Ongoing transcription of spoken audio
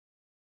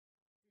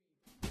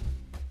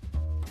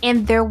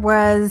And there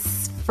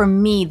was, for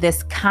me,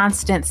 this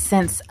constant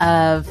sense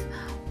of,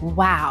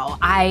 wow,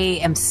 I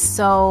am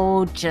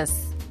so just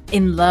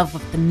in love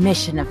with the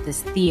mission of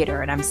this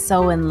theater, and I'm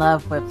so in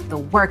love with the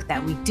work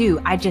that we do.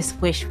 I just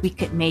wish we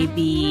could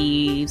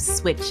maybe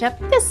switch up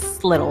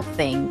this little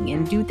thing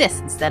and do this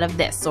instead of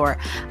this. Or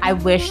I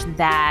wish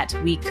that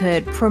we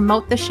could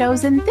promote the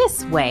shows in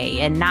this way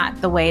and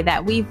not the way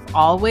that we've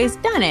always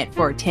done it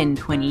for 10,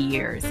 20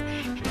 years.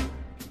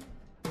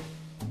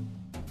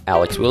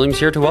 Alex Williams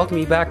here to welcome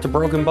you back to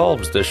Broken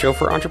Bulbs, the show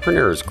for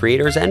entrepreneurs,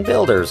 creators, and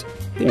builders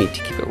who need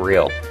to keep it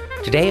real.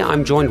 Today,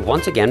 I'm joined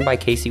once again by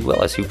Casey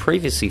Willis, who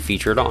previously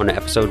featured on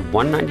episode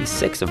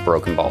 196 of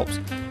Broken Bulbs.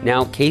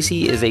 Now,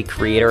 Casey is a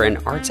creator and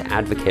arts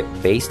advocate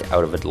based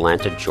out of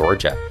Atlanta,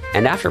 Georgia.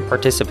 And after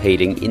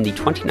participating in the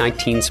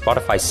 2019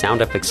 Spotify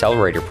Sound Up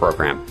Accelerator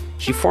program,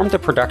 she formed the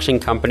production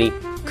company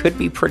Could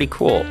Be Pretty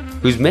Cool,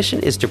 whose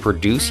mission is to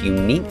produce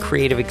unique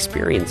creative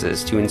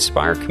experiences to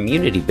inspire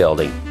community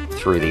building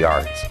through the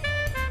arts.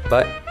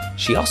 But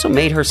she also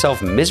made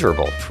herself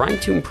miserable trying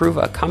to improve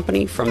a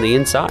company from the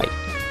inside.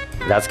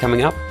 That's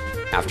coming up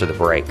after the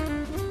break.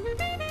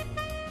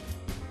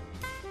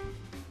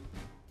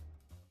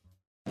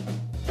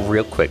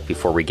 Real quick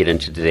before we get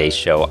into today's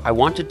show, I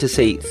wanted to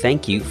say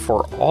thank you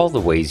for all the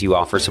ways you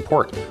offer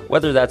support,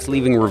 whether that's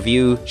leaving a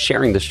review,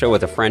 sharing the show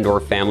with a friend or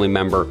family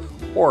member,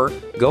 or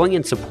going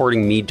and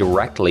supporting me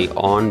directly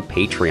on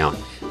Patreon.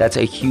 That's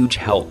a huge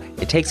help.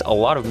 It takes a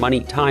lot of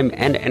money, time,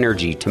 and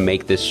energy to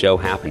make this show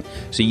happen.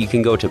 So you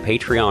can go to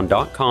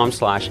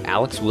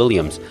patreon.com/Alex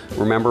Williams.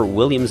 Remember,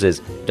 Williams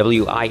is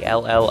Williams.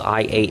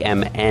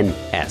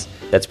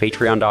 That's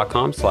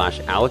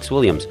patreon.com/Alex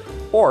Williams.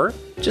 Or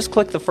just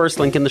click the first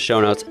link in the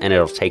show notes and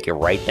it'll take you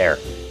right there.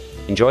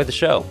 Enjoy the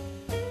show.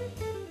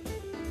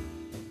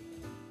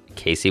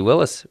 Casey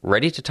Willis,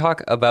 ready to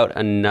talk about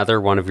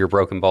another one of your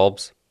broken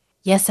bulbs?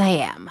 Yes, I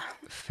am.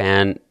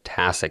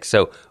 Fantastic.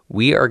 So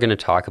we are going to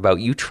talk about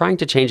you trying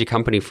to change a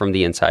company from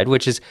the inside,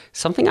 which is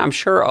something I'm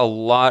sure a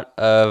lot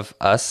of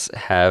us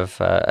have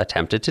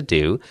attempted to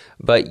do,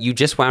 but you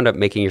just wound up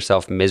making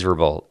yourself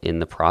miserable in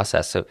the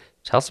process. So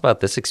tell us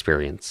about this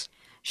experience.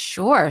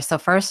 Sure. So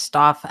first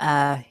off,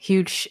 a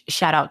huge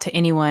shout out to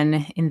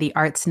anyone in the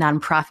arts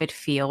nonprofit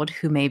field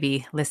who may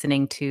be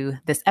listening to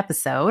this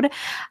episode.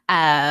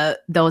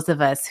 Those of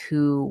us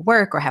who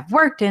work or have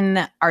worked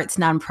in arts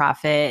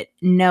nonprofit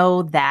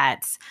know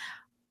that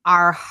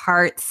our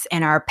hearts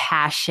and our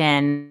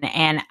passion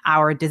and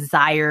our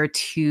desire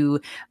to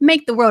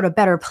make the world a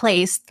better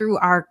place through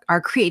our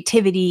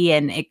creativity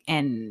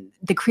and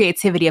the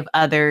creativity of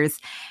others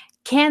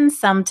can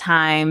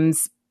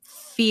sometimes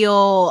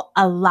feel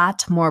a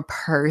lot more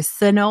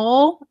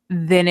personal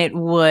than it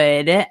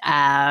would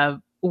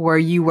were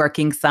you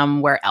working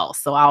somewhere else.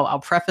 So I'll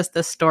preface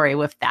this story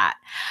with that.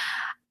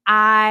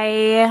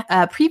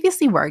 I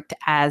previously worked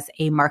as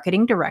a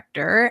marketing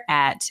director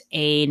at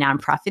a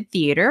nonprofit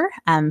theater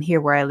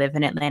here where I live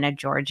in Atlanta,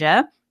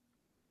 Georgia.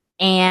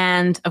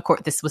 And of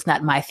course, this was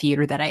not my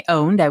theater that I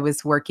owned. I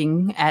was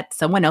working at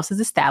someone else's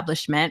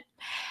establishment.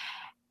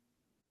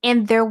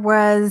 And there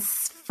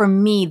was, for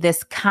me,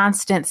 this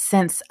constant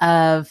sense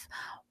of,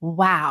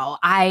 wow,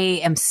 I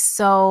am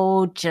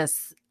so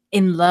just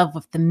in love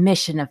with the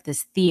mission of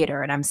this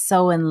theater, and I'm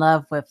so in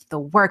love with the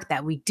work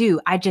that we do.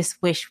 I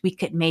just wish we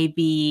could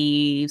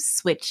maybe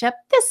switch up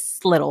this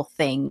little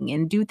thing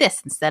and do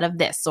this instead of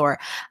this. Or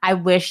I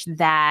wish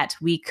that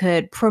we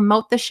could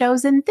promote the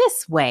shows in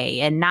this way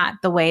and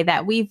not the way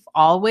that we've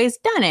always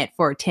done it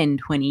for 10,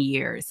 20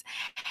 years.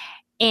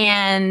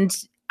 And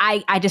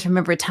I just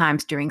remember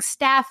times during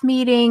staff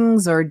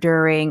meetings or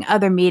during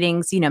other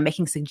meetings,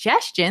 making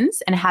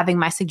suggestions and having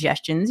my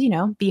suggestions,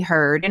 be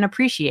heard and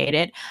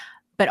appreciated.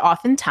 But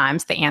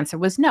oftentimes the answer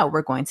was, no,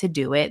 we're going to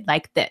do it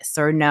like this,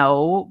 or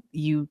no,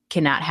 you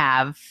cannot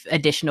have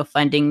additional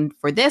funding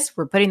for this.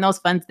 We're putting those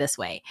funds this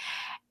way.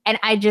 And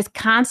I just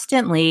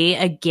constantly,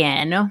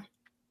 again,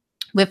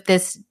 with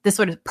this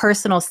sort of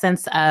personal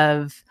sense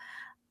of,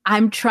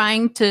 I'm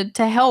trying to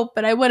help,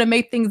 but I want to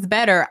make things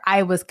better.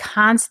 I was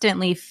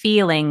constantly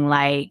feeling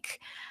like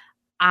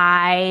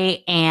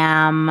I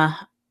am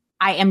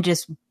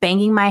just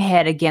banging my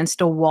head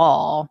against a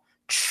wall,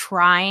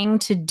 trying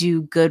to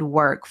do good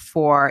work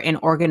for an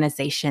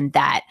organization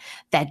that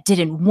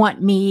didn't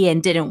want me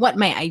and didn't want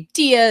my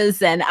ideas.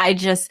 And I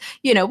just,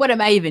 what am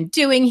I even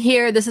doing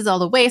here? This is all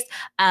the waste.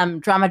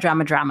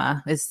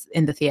 Drama is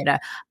in the theater.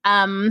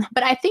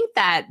 But I think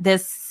that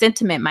this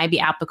sentiment might be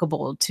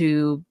applicable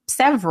to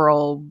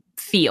several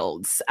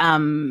fields.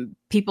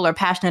 People are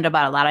passionate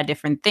about a lot of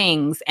different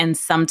things and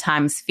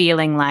sometimes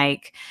feeling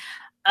like,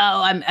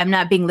 oh, I'm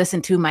not being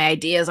listened to, my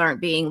ideas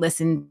aren't being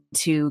listened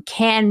to,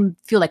 can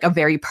feel like a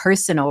very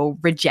personal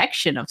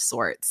rejection of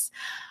sorts.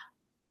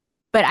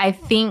 But I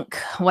think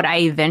what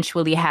I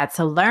eventually had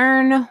to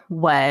learn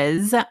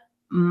was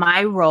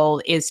my role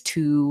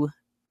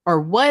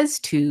was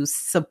to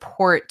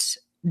support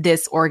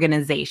this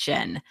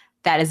organization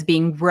that is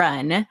being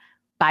run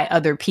by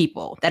other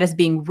people, that is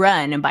being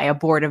run by a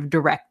board of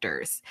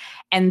directors.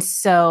 And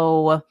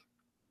so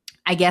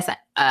I guess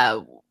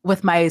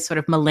with my sort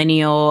of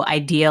millennial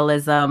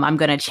idealism, I'm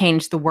going to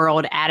change the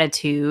world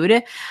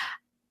attitude,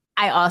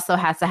 I also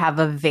have to have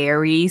a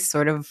very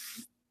sort of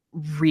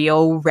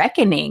real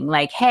reckoning.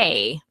 Like,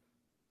 hey,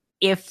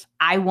 if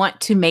I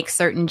want to make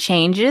certain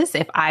changes,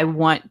 if I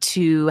want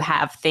to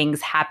have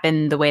things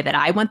happen the way that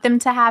I want them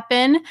to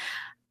happen,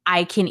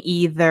 I can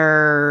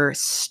either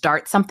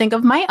start something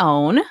of my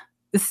own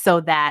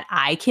so that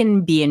I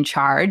can be in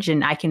charge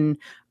and I can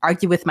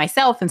argue with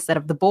myself instead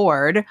of the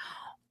board,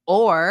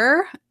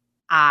 or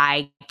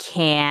I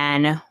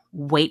can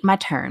wait my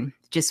turn.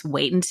 Just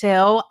wait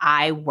until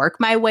I work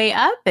my way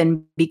up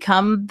and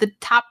become the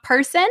top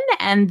person,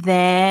 and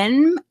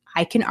then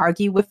I can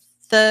argue with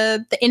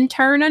the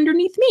intern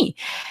underneath me.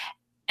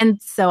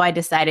 And so I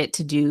decided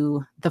to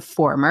do the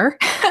former,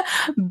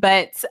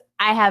 but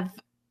I have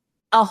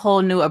a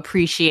whole new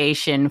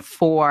appreciation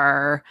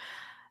for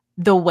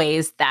the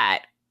ways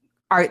that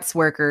arts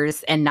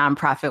workers and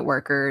nonprofit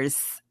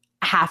workers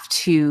have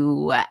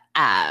to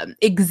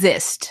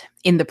exist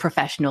in the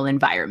professional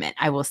environment.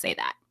 I will say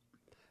that.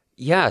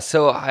 Yeah.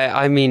 So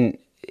I mean,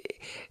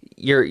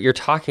 you're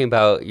talking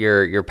about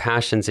your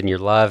passions and your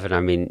love, and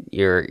I mean,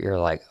 you're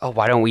like, oh,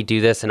 why don't we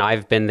do this? And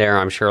I've been there.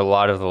 I'm sure a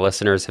lot of the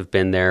listeners have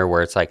been there,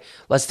 where it's like,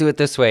 let's do it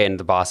this way, and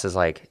the boss is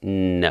like,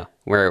 no,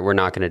 we're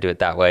not going to do it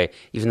that way,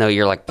 even though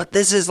you're like, but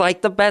this is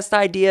like the best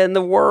idea in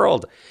the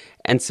world.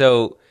 And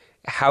so,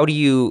 how do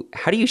you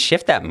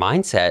shift that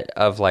mindset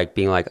of like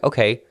being like,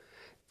 okay,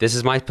 this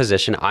is my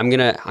position. I'm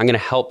gonna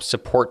help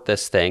support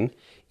this thing,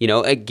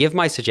 give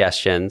my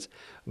suggestions,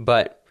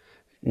 but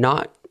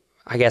not,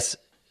 I guess,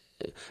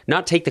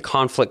 not take the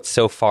conflict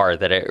so far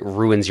that it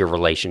ruins your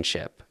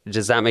relationship.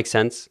 Does that make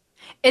sense?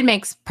 It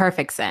makes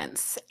perfect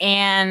sense.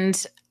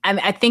 And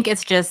I think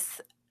it's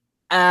just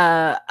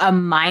a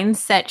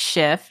mindset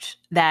shift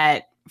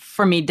that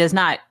for me does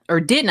not or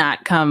did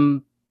not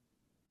come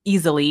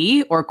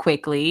easily or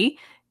quickly.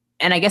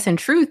 And I guess in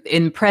truth,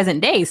 in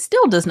present day,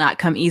 still does not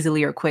come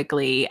easily or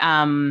quickly.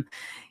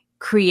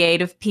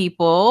 Creative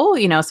people,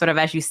 sort of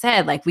as you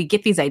said, like we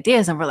get these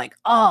ideas and we're like,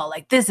 oh,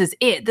 like this is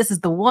it. This is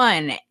the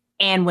one.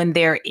 And when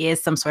there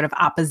is some sort of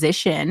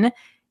opposition,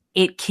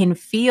 it can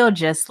feel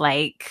just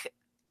like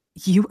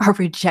you are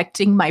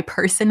rejecting my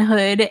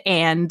personhood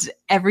and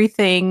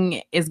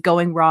everything is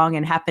going wrong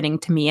and happening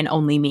to me and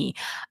only me.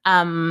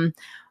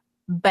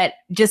 But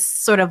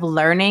just sort of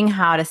learning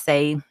how to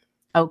say,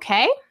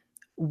 okay,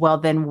 well,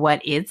 then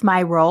what is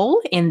my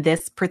role in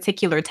this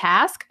particular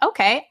task?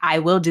 Okay, I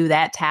will do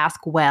that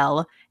task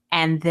well.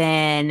 And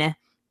then,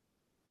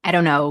 I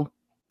don't know,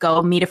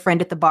 go meet a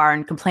friend at the bar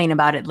and complain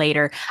about it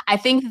later. I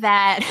think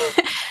that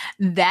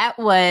that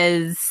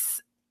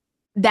was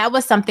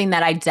something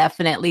that I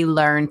definitely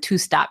learned to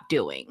stop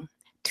doing,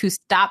 to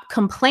stop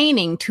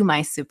complaining to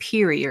my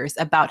superiors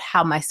about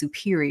how my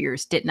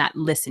superiors did not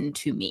listen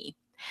to me.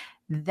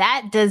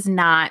 That does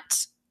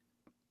not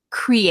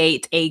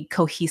create a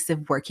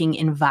cohesive working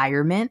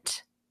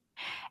environment.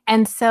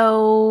 And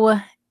so,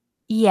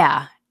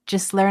 yeah,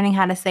 just learning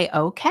how to say,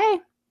 okay.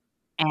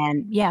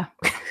 And yeah.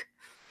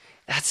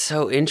 That's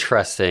so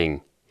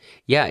interesting.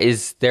 Yeah.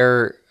 Is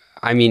there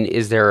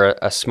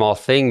a small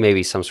thing,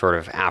 maybe some sort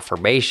of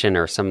affirmation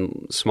or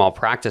some small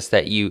practice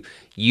that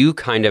you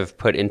kind of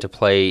put into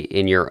play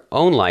in your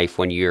own life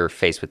when you're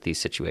faced with these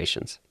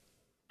situations?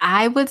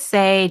 I would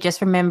say just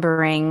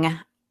remembering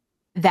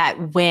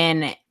that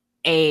when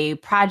a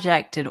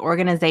project, an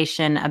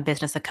organization, a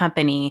business, a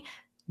company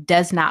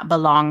does not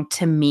belong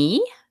to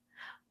me,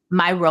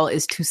 my role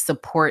is to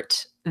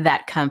support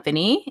that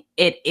company.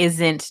 It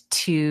isn't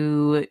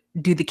to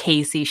do the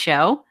Casey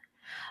show.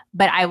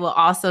 But I will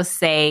also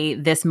say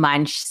this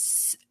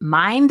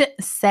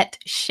mindset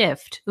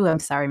shift, I'm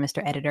sorry,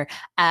 Mr. Editor,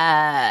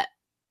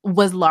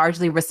 was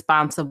largely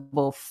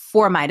responsible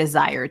for my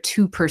desire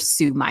to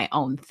pursue my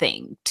own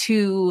thing,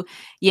 to,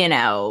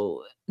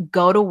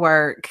 go to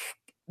work,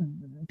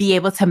 be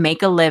able to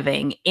make a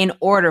living in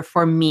order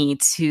for me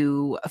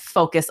to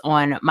focus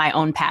on my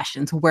own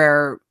passions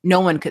where no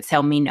one could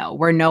tell me no,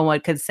 where no one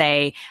could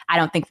say, I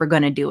don't think we're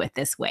going to do it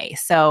this way.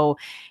 So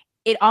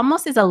it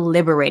almost is a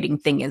liberating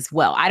thing as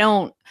well.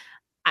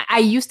 I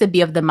used to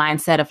be of the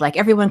mindset of like,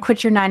 everyone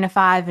quit your 9 to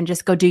 5 and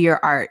just go do your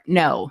art.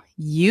 No,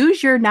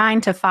 use your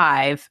 9 to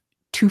 5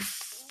 to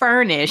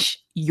furnish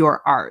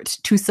your art,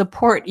 to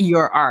support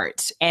your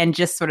art, and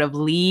just sort of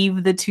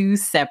leave the two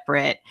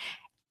separate.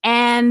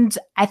 And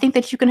I think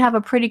that you can have a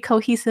pretty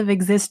cohesive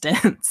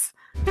existence.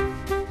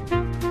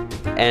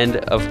 And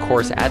of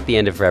course, at the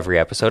end of every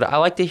episode, I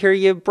like to hear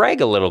you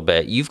brag a little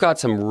bit. You've got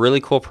some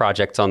really cool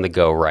projects on the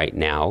go right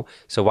now.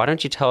 So why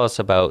don't you tell us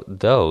about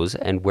those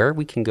and where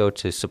we can go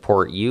to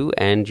support you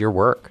and your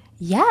work?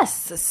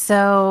 Yes.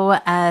 So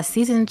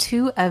season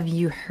 2 of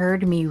You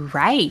Heard Me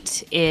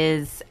Right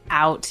is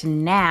out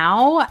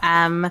now.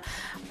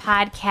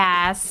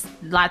 Podcasts,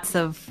 lots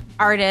of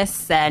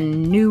artists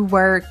and new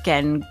work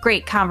and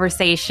great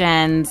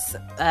conversations.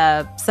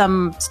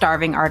 Some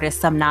starving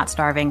artists, some not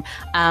starving.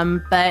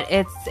 But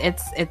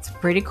it's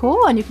pretty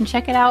cool, and you can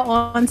check it out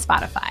on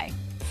Spotify.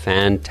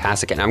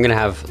 fantastic. And I'm going to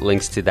have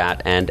links to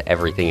that and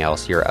everything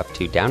else you're up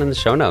to down in the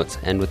show notes.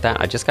 And with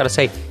that, I just got to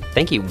say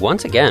thank you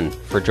once again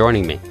for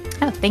joining me.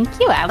 Oh, thank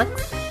you,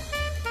 Alex.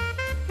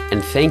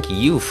 And thank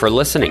you for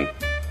listening.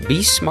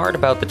 Be smart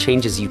about the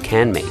changes you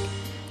can make,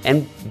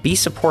 and be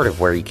supportive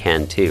where you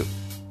can too.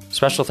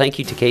 Special thank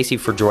you to Casey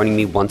for joining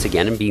me once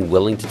again and being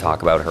willing to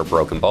talk about her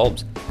broken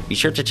bulbs. Be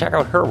sure to check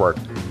out her work,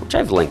 which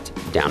I've linked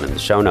down in the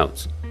show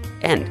notes.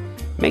 And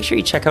make sure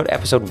you check out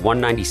episode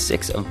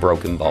 196 of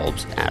Broken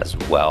Bulbs as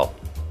well.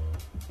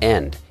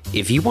 And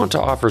if you want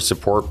to offer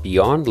support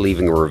beyond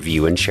leaving a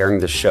review and sharing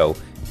the show,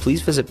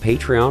 please visit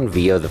Patreon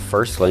via the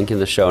first link in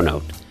the show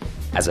note.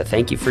 As a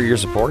thank you for your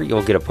support,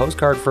 you'll get a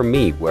postcard from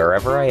me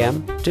wherever I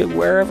am to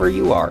wherever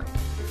you are.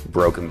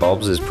 Broken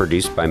Bulbs is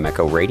produced by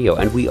Mecco Radio,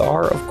 and we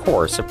are, of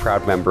course, a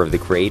proud member of the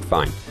Create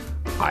Vine.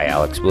 I,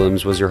 Alex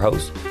Williams, was your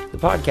host. The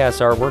podcast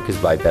artwork is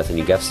by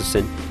Bethany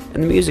Gustafson,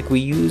 and the music we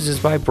use is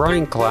by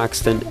Brian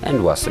Claxton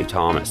and Wesley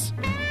Thomas.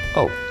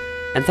 Oh,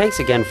 and thanks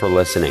again for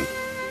listening.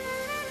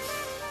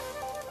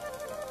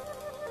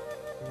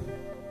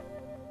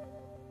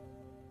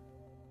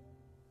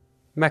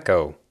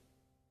 Mecco.